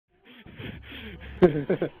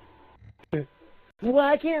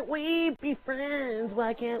Why can't we be friends?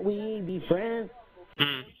 Why can't we be friends?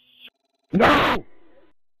 No!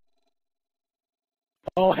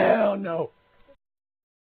 Oh, hell no.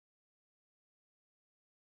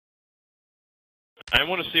 I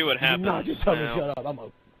want to see what happens. No, just tell me to shut up. I'm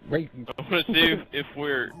gonna rape you. I want to see if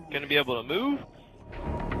we're going to be able to move,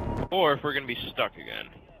 or if we're going to be stuck again.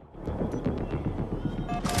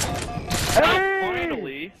 Hey!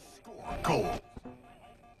 Finally. Goal.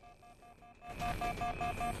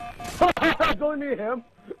 Go near him.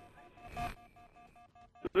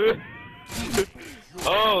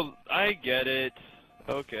 Oh, I get it.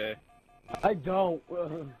 Okay. I don't.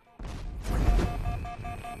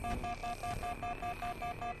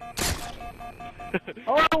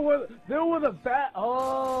 Oh, there was a bat.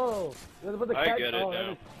 Oh, there was a cat. I get it oh, now.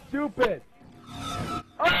 That is stupid.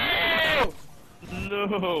 Oh!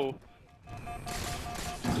 No.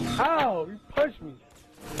 Ow! You punched me.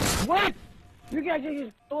 What? You guys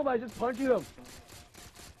just stole by just punching him.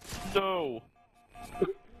 No.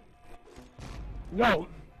 No.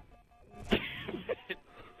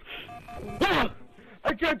 Ah!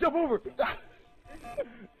 I can't jump over. Ah!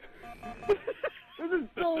 This is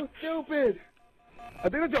so stupid. I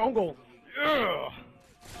think that's your own goal. Yeah.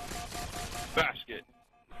 Basket.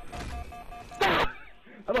 Ah!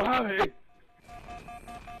 I don't have it.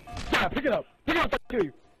 Yeah, pick it up. Pick it up. I'll kill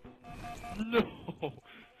you. No.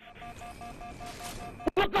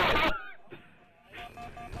 What the hell?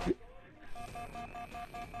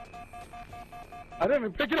 I didn't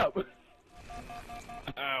even pick it up.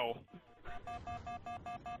 Ow.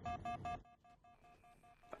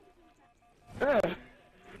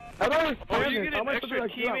 I don't Oh, you understand get this. an extra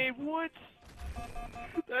teammate? What?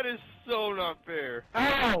 That is so not fair.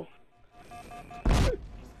 Ow!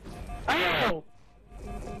 Ow!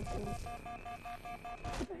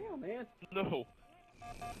 What the hell, man? No.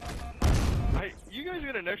 You guys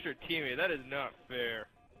get an extra teammate. That is not fair.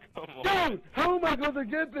 Come on. Dude, how am I going to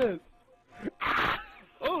get this?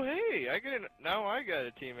 Oh, hey, now I got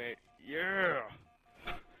a teammate. Yeah.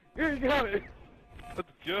 Here, you got it.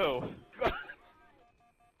 Let's go.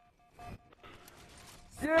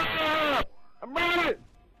 Yeah! I made it!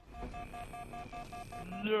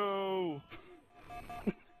 No.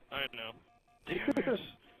 I know. Damn it.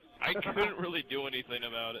 I couldn't really do anything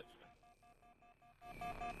about it.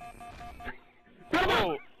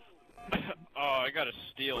 Oh. Oh, I got a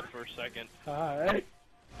steal for a second. Alright.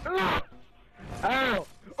 Ow!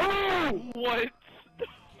 Oh! What?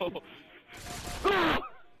 No.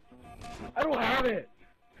 I don't have it.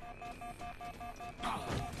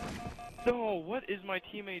 No, what is my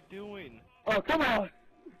teammate doing? Oh, come on.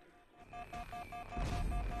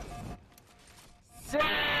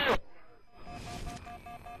 Yeah!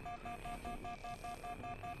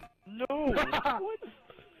 No. What?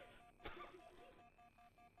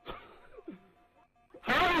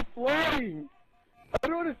 How are you flying? I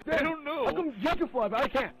don't understand. I don't know. How come you can fly, but I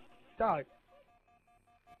can't? Die.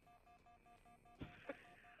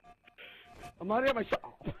 I'm not at my shot.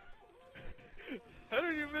 How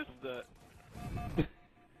did you miss that?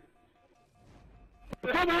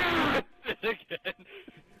 Come on! Again.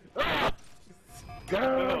 Ah! Go!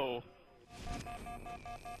 No.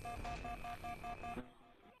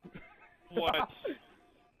 What?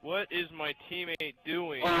 What is my teammate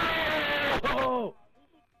doing? Oh!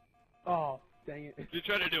 Oh, dang it. You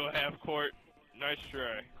try to do a half court. Nice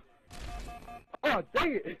try. Oh,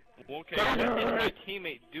 dang it! Okay, what is my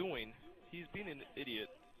teammate doing? He's being an idiot.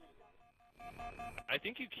 I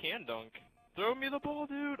think you can dunk. Throw me the ball,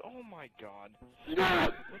 dude! Oh my god.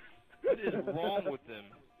 No! What is wrong with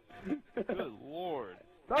him? Good lord.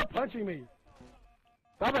 Stop punching me!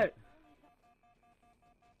 Stop it!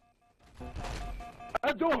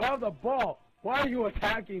 I don't have the ball! Why are you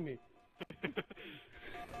attacking me?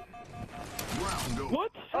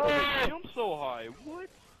 What? How did I jump so high? What?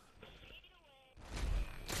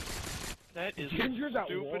 That is Ginger's the at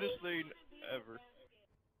war? stupidest thing ever.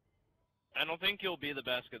 I don't think you'll be the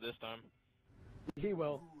basket this time. He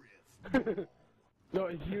will. No,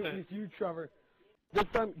 it's you, Trevor. This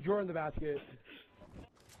time you're in the basket.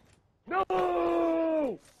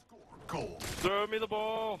 No! Goal. Throw me the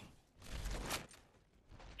ball!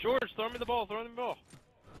 George, throw me the ball, throw me the ball!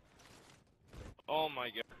 Oh my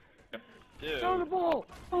god. Dude. Throw the ball!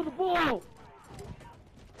 Throw the ball!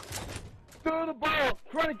 Throw the ball!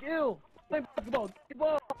 Chronic ill! Play basketball! Get the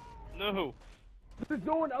ball! No. There's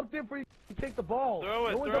no one up there for you to take the ball. Throw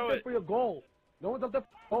it, no one's throw up there it. for your goal. No one's up there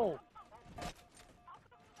for your goal.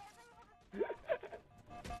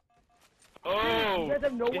 Oh! You guys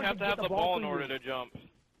have no You one have to to get have the the ball ball in for order you. to jump.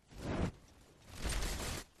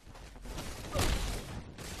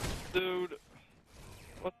 Dude.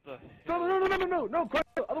 What the No, hell? no, no, no, no, no, no,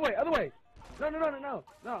 Chrono, other way, other way. No, no, no, no, no,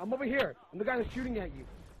 no, I'm over here. I'm the guy that's shooting at you.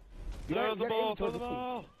 Throw the ball, aim throw towards the me.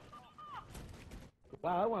 ball.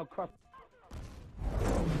 Wow, I want to cross.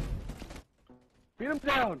 Beat him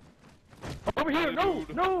down. Over here, no,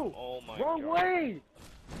 Dude. no. Oh my Wrong God. way.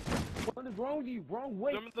 What is wrong with you? Wrong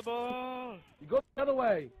way. Throw me the ball. You go the other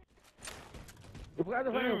way. The guys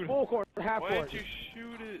are playing Dude, full court, half Why court. didn't you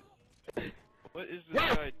shoot it? What is this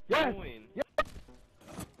Yes, guy yes, doing? yes.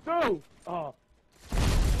 Go. Oh.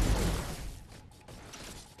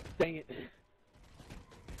 Dang it.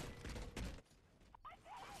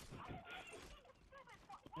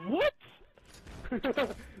 What?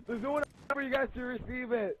 There's no one for you guys to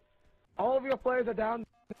receive it. All of your players are down.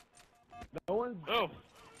 No one's. Oh.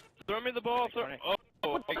 Throw me the ball.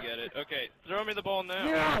 Oh, I get it. Okay, throw me the ball now.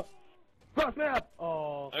 Yeah. Cross map.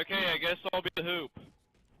 Oh. Okay, I guess I'll be the hoop.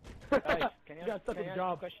 Guys, can You you got such can I a ask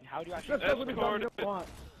job. a question? How do you actually Let's go with the Escort you it. want.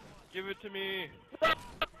 Give it to me. The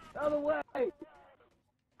other way.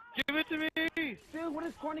 Give it to me. Dude, what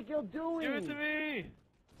is Cornikill doing? Give it to me.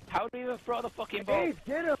 how do you throw the fucking ball? Ace,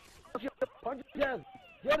 get him. Punch his chest.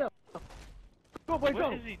 Get him. Go, boy, go.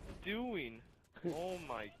 What is he doing? Oh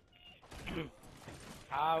my.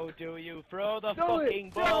 How do you throw the Do fucking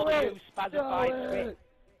it. ball, Do you it. spazified Do twit? it.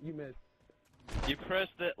 You missed. You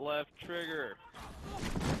pressed that left trigger.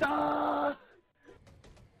 Ah!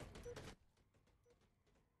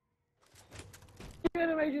 Get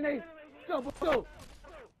him, Agent Ace. Go, go.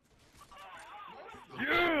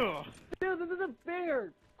 Yeah. Dude, this isn't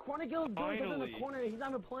fair. Cornikill is doing something in Finally. the corner. He's not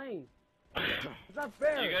even playing. It's not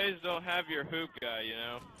fair. You guys don't have your hoop guy, you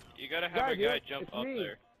know. You gotta have Yeah, a guy dude, jump it's up me.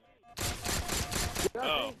 there. Yeah,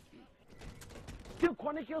 Oh. Dude,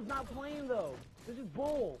 Cornikill's not playing though. This is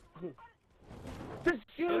bull. Just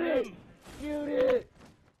shoot Get it. him. Shoot it.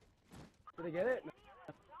 Did I get it?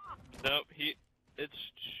 Nope. It's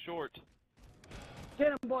short.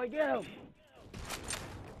 Get him, boy. Get him.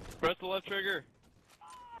 Press the left trigger.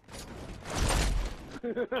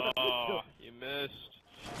 Oh, you missed.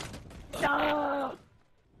 Ah!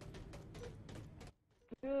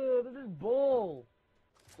 Dude, this is bull.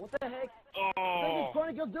 What the heck? Oh. What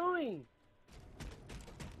is Cornikill doing?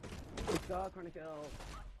 Good job, Cornikill.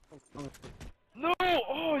 No!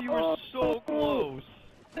 Oh, you were so close.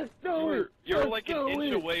 Let's do it. You were Let's like an do inch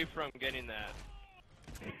it. away from getting that.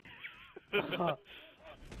 Uh,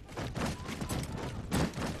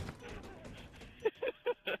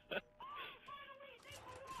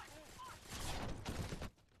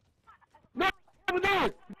 no, no.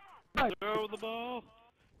 Throw the ball.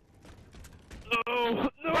 No!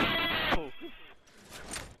 No!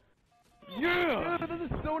 Yeah! Dude,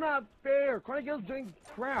 this is so not fair. Cornikill's doing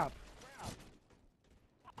crap.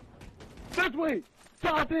 This way.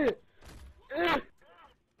 Stop it.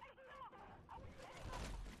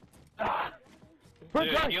 Ah. First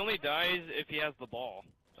Dude, try. he only dies if he has the ball.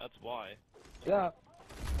 That's why. Yeah.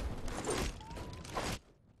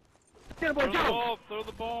 Get him, boy, Throw the get him. ball! Throw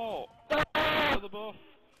the ball! Ah. Throw the ball!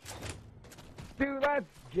 Dude, that's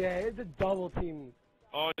gay. It's a double team.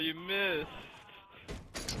 Oh, you missed.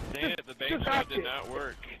 Dang it, the bank Just shot hack did it. not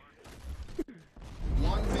work.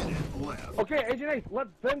 1 minute left. Okay, Agent Ace, let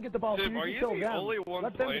them get the ball. so Tim, you are can you kill the them. only one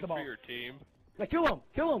Let them get playing the for ball. your team? Now kill him.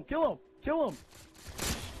 Kill him. Kill him. Kill him.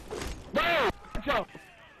 No! Jump.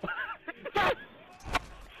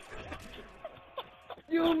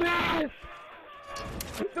 You missed!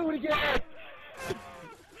 Do it again!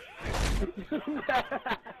 You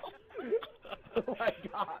missed! Oh my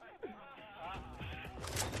god!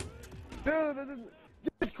 Dude, this is...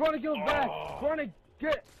 Get Cornikill's back! Oh. Chronic,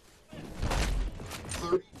 get...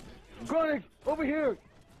 30. Chronic, over here!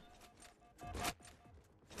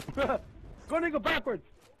 Chronic, go backwards!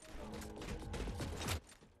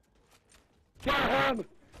 Get him!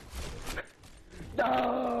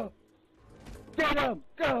 No! Get him!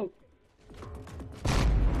 Go!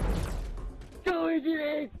 Go, Agent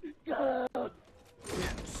Ace! Go!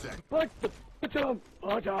 10 seconds. Punch him!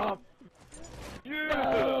 Punch him! Yeah!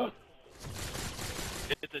 No!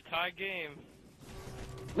 It's a tie game.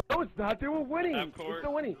 No, it's not. They were winning. Half court. They're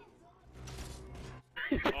still winning.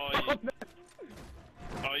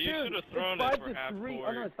 Oh, you Dude, should have thrown it's it 5 for to half 3. court.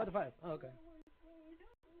 Oh no, it's 5 to 5. Oh, okay.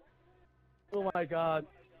 Oh my god.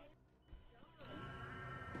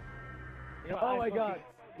 You know, Oh I my fucking- god.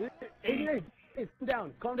 Agent Ace, hey, calm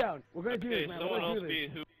down. Calm down. We're gonna do Okay, this, man. We're someone gonna else do be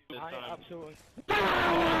this. who this I time. absolutely.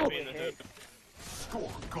 No! Be in the hoop.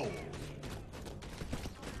 Score goal.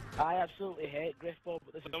 I absolutely hate Griffball,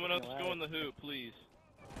 but this is Someone else fucking go in the hoop, please.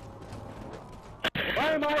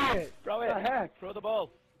 Why am I it? Throw What it. the heck? Throw the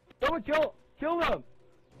ball. Someone kill them.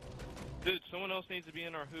 Dude, someone else needs to be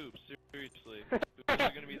in our hoops. Seriously. Who's it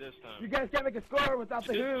gonna be this You time? guys can't make a score without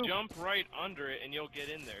the Just hoop. jump right under it and you'll get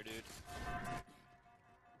in there, dude.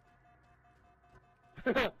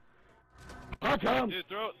 Punch him. Dude,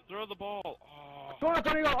 throw the ball. Oh. Go on,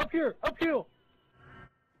 Sonny, go. Up here. Uphill.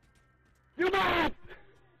 You missed.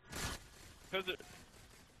 Cause it.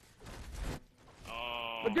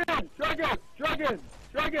 Oh. Again. Try again. Try again.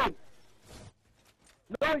 Try again.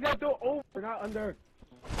 No, you got to throw over, not under.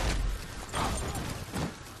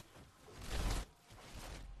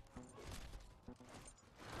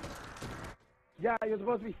 Yeah, you're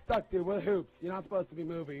supposed to be stuck, dude, with hoops. You're not supposed to be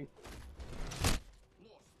moving.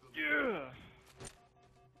 Yeah.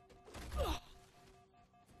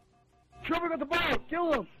 Trevor got the ball.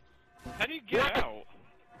 Kill him. How do you get out?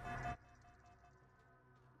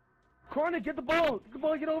 Corner, get the ball. Get the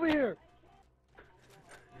ball. Get over here.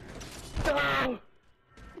 No.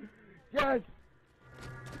 Yes.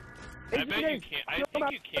 I bet you can't. I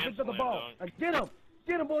think you can the slam ball. dunk. Get him.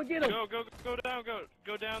 Get him, boy. Get him. Go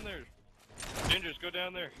down there. Gingers, go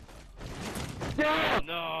down there. Yeah.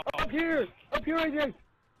 No. Up here, AJ.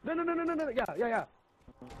 No. Yeah.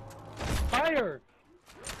 Fire.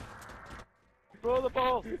 Throw the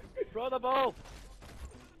ball. Throw the ball.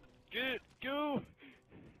 Go.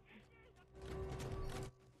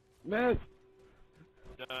 Miss.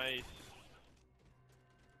 Nice.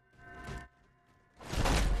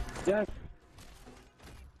 Yes.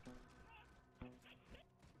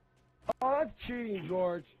 Oh, that's cheating,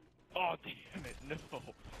 George. Oh, damn it, no.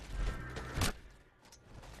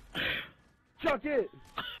 Chuck it.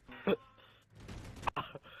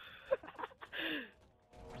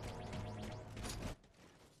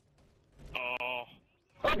 Oh.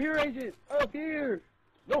 Up here, agent. Up here.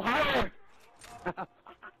 No higher.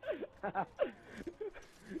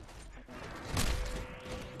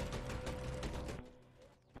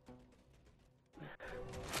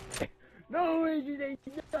 No, agent.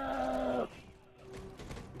 No.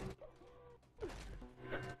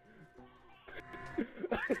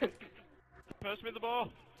 Pass me the ball.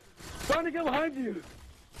 Trying to get behind you.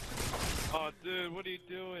 Oh, dude, what are you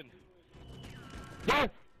doing? Yes.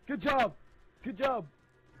 Good job. Good job.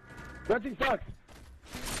 That thing sucks.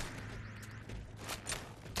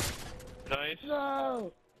 Nice.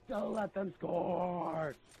 No. Don't let them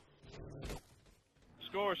score.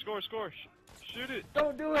 Score. Shoot it.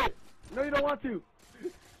 Don't do it. No, you don't want to.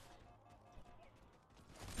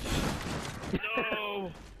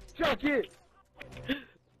 No. Chuck it.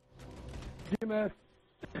 You missed.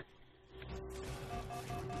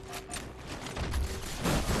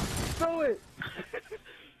 Throw it.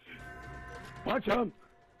 Punch him.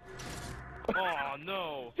 Oh,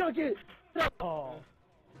 no. Chuck it. Oh.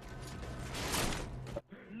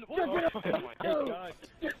 Oh, Chuck it. my No. God.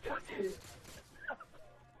 Just chuck it.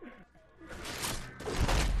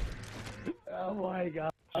 Oh my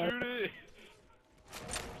God. Shoot it.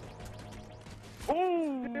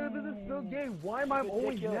 Oh, dude, this is so gay. Why am I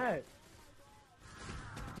always net?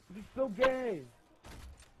 This is so gay.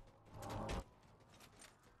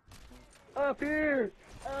 Up here.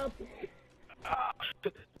 Up here.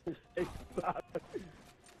 You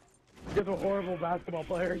guys are horrible basketball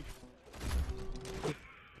players.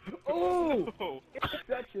 Oh! Oh,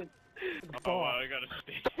 Interception. oh wow, I gotta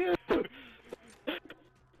stay. Dude.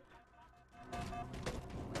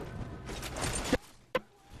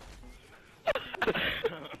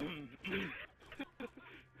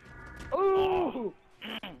 Ooh!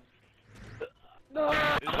 No!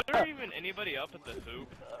 Is there even anybody up at the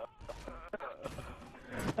hoop?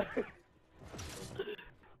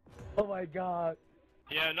 Oh my God.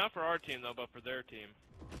 Yeah, not for our team though, but for their team.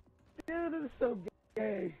 Dude, this is so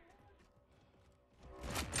gay.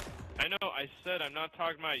 I know, I said I'm not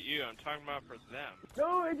talking about you, I'm talking about for them.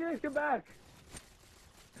 No, AJ, come back.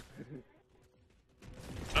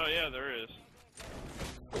 Oh yeah, there is.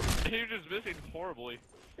 You're just missing horribly.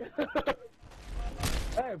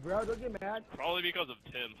 Hey, bro, don't get mad. Probably because of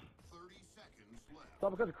Tim. 30 seconds left. It's all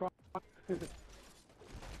because of Kron.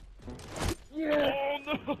 Yeah! Oh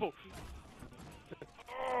no!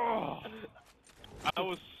 Oh, I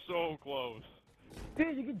was so close.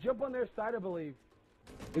 Dude, you can jump on their side, I believe.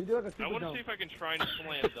 You can do like a super I want to jump. see if I can try and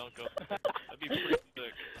slam dunk him. That'd be pretty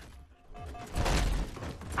sick.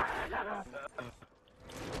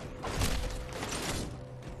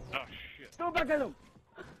 Oh shit. Throw back at him!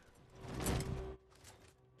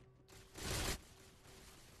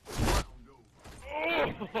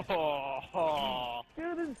 Oh,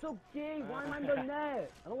 Dude, this is so gay. Why am I in the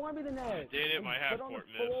net? I don't want to be the net. I did it, my I'm half better on court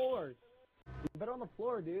the missed. floor. You're better on the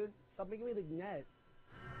floor, dude. Stop making me the net.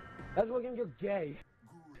 That's what you're gay.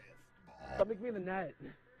 Stop making me the net.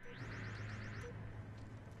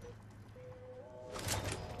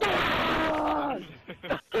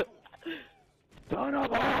 Throwing a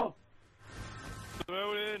ball!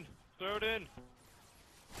 Throw it in. Throw it in.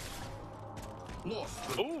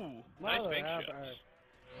 Lost. Ooh, nice bank shots.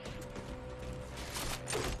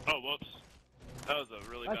 Oh, whoops. That was a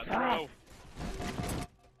really bad Attack. throw.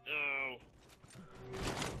 No.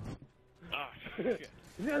 Ah, shit.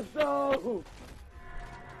 Yes, no!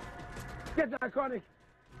 Get that, Chronic!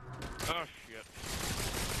 Oh, shit.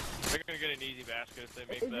 They're gonna get an easy basket if they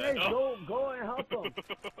make Hey, that. go and help them.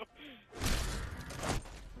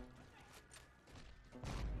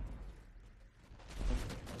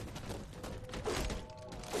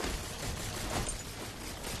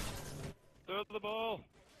 Throw the ball.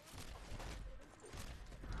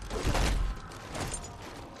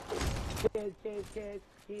 Kids,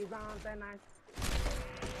 he's on the night.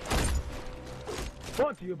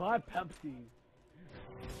 Brought to you by Pepsi.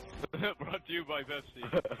 Brought to you by Pepsi.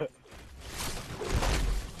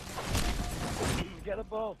 Get the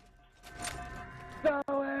ball. Throw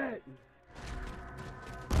it!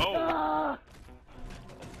 Oh. Ah!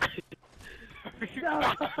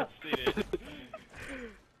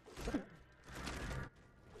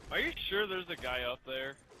 Are you sure there's a guy up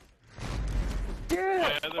there?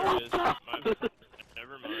 Yeah! Yeah, there is.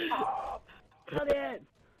 Never mind. Cut it!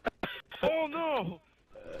 Oh no!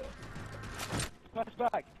 Pass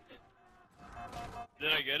back.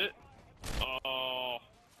 Did I get it? Oh.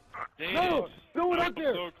 Dang No! it. Throw it I'm up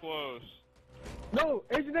there! so close. No!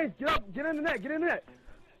 Agent Ace, get up! Get in the net! Get in the net!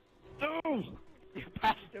 No! You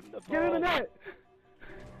passed him the ball. Get in the net!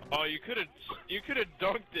 Oh, you could have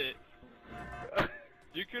dunked it.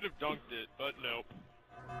 You could have dunked it, but nope.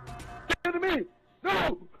 Get in to me!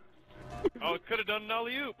 No! Oh, it could have done an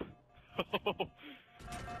alley-oop.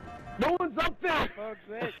 No one's up there! Fuck's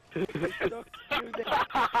sake. They stuck to the...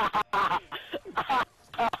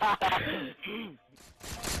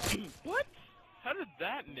 What? How did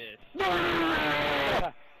that miss? No!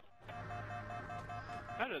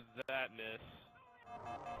 How did that miss?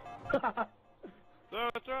 Throw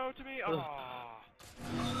it to me. Ah.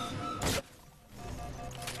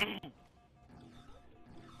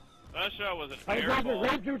 That shot was an I air got the ball.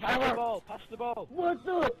 red dude, Pass the Tyler! ball. Pass the ball. What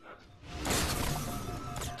the?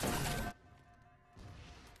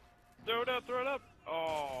 Throw it up, throw it up.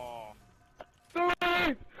 Oh. Throw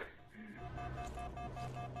it!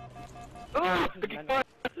 Oh!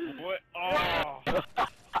 What? Oh.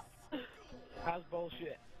 That's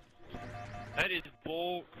bullshit. That is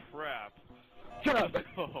bull crap. Shut up!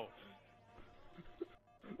 Oh.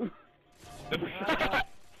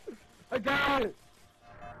 I got it!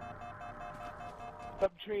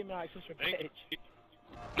 Stop treating me like such a Thank bitch. you.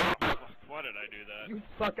 Why did I do that? You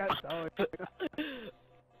suck at throwing.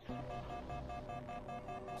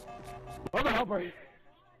 What the hell, Brady?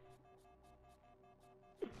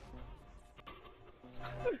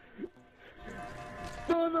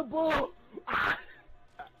 Throw the ball! Ah!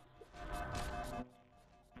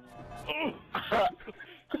 Oh.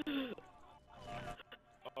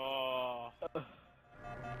 Oh.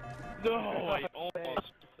 No, I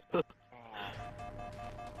almost.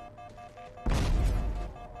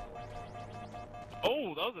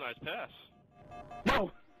 Oh, that was a nice pass.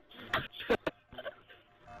 No!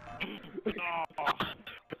 Oh.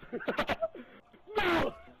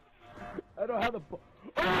 No! I don't have the ball.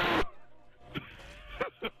 Oh!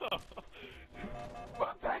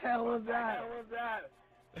 What the hell was that?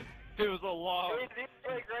 It was a long.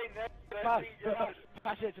 Pass.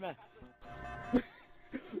 Pass it to me.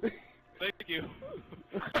 Thank you.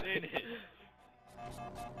 Dang it.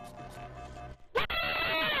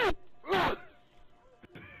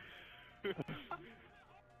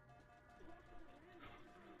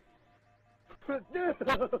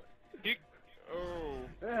 He, oh.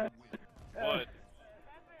 What?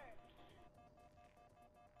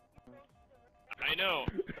 I know.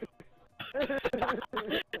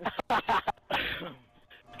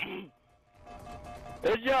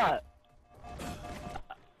 Good shot.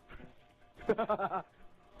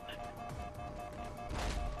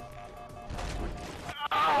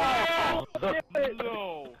 Oh,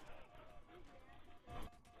 no.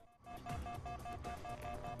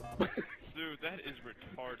 Dude, that is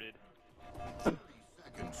retarded. 30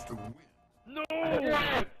 seconds to win. No!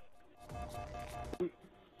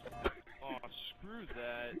 Oh, screw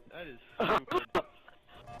that. That is stupid.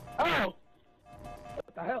 Oh!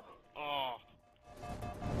 What the hell? Oh.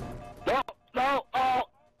 No, oh!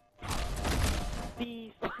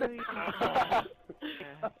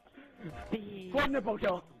 One nipple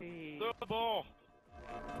kill. Throw the ball.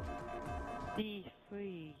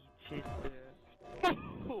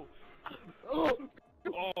 Oh, Oh!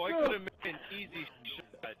 oh, I could have made an easy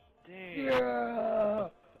shot. Damn. Yeah!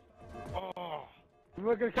 Oh.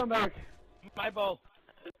 we're gonna come back. My ball.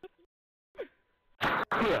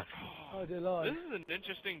 Oh dear lord. This is an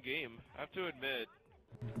interesting game, I have to admit.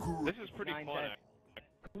 Great. This is pretty 9-10. fun.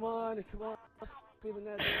 Come on, come on. Be the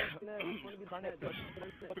net, net. Wanna be the Run net. it.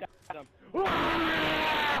 Look at him.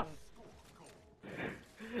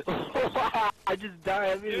 I just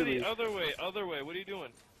die Do immediately. the other way, what are you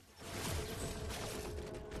doing?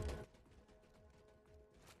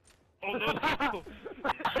 Oh no!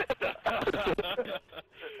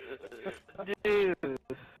 Dude.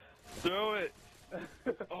 Throw it!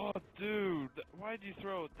 Oh dude, why'd you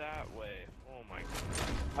throw it that way? Oh my god.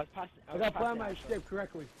 I was passing. I gotta plan my escape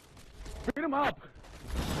correctly. Beat him up!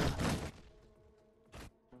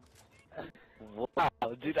 Wow,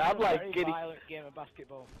 dude, I'm like very getting. violent game of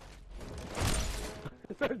basketball.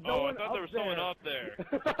 There's no Oh, I one thought there was someone up there.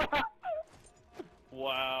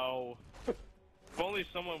 Wow. If only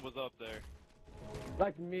someone was up there.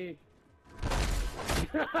 Like me.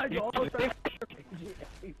 You almost are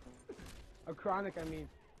a chronic, I mean.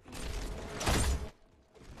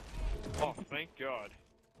 Oh, thank God.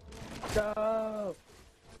 Go!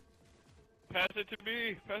 Pass it to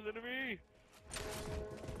me! Pass it to me!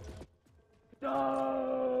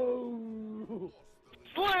 No!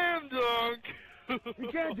 Slam dunk! You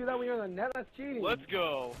can't do that when you're on the net, that's cheating. Let's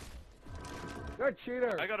go. You're a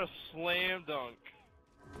cheater. I got a slam dunk.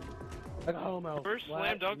 Like a homo. First What?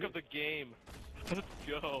 slam dunk of the game. Let's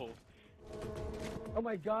go. Oh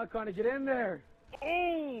my god, Connor, get in there!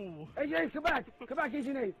 Oh! Hey, Jace, come back! Come back,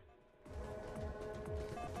 Agent Ace!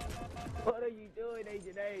 What are you doing,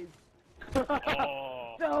 Agent Ace?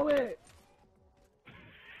 Oh. Throw it!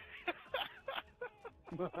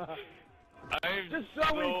 I'm Just so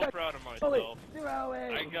throw it. proud of Throw it! myself. Throw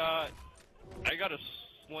it! I got a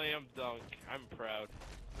slam dunk. I'm proud.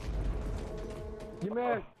 You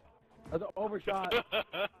missed! That's an overshot.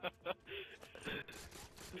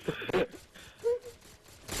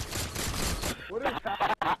 What is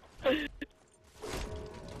that?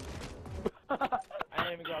 I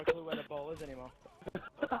don't even got a clue where the ball is anymore.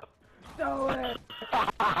 Throw it!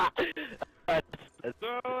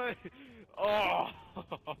 Throw it! Oh!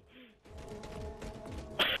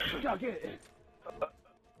 Chuck it!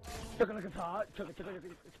 Chuck it like a tot. Chuck it like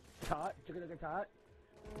a tot. Chuck it like a tot.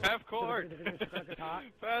 Half court!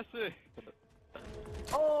 Pass it!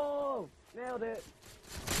 Oh! Nailed it!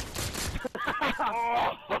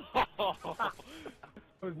 Oh!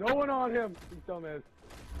 There's no one on him. He still missed.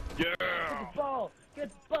 Yeah! Get the ball! Get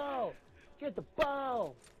the ball! Get the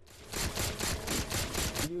ball!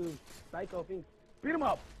 You psycho thing. Beat him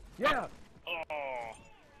up! Yeah! Oh!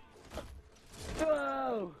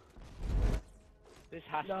 Whoa! This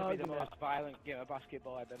has No, to be the you most missed. violent game of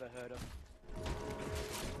basketball I've ever heard of.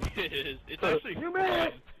 It is. It's actually You fun.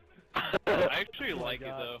 missed! I actually Oh my like it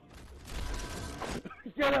God. though.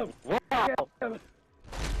 Get him! Wow. Get him!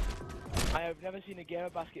 I have never seen a game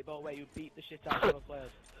of basketball where you beat the shit out of other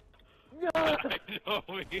players. No! I know,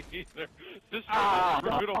 me either. This is Ah. the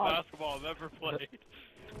most brutal basketball I've ever played.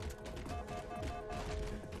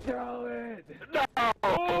 Throw it! No.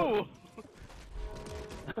 Oh!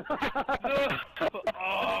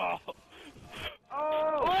 Oh!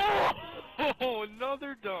 Oh! Oh!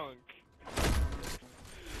 Another dunk!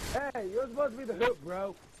 Hey, you're supposed to be the hoop,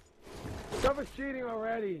 bro. Someone's cheating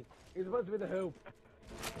already. You're supposed to be the hoop.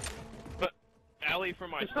 But alley for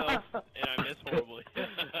myself, and I miss horribly.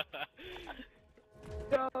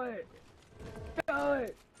 Throw it! Throw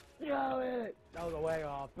it! Throw it! That was a way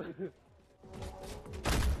off.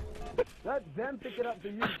 Let them pick it up so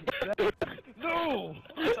you can get that. No!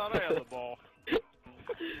 I thought I had the ball.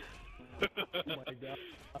 Oh my god.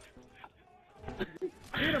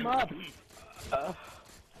 Beat him up!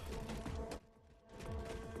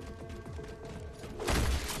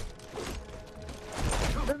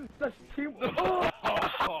 This is such team. Oh!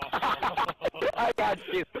 I got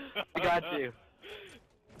you. I got you.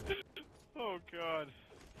 Oh god.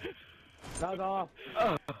 That was off.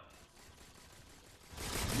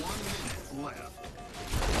 1 minute left.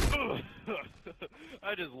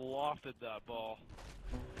 I just lofted that ball.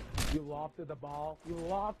 You lofted the ball. You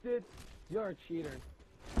lofted? You're a cheater.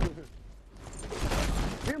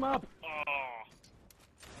 Beat him up! Oh.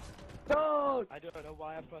 Don't! I don't know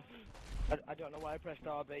why I pressed. I don't know why I pressed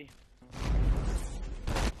RB.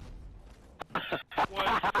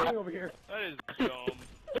 What? Coming over here. That is dumb.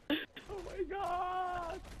 Oh my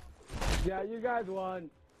god! Yeah, you guys won.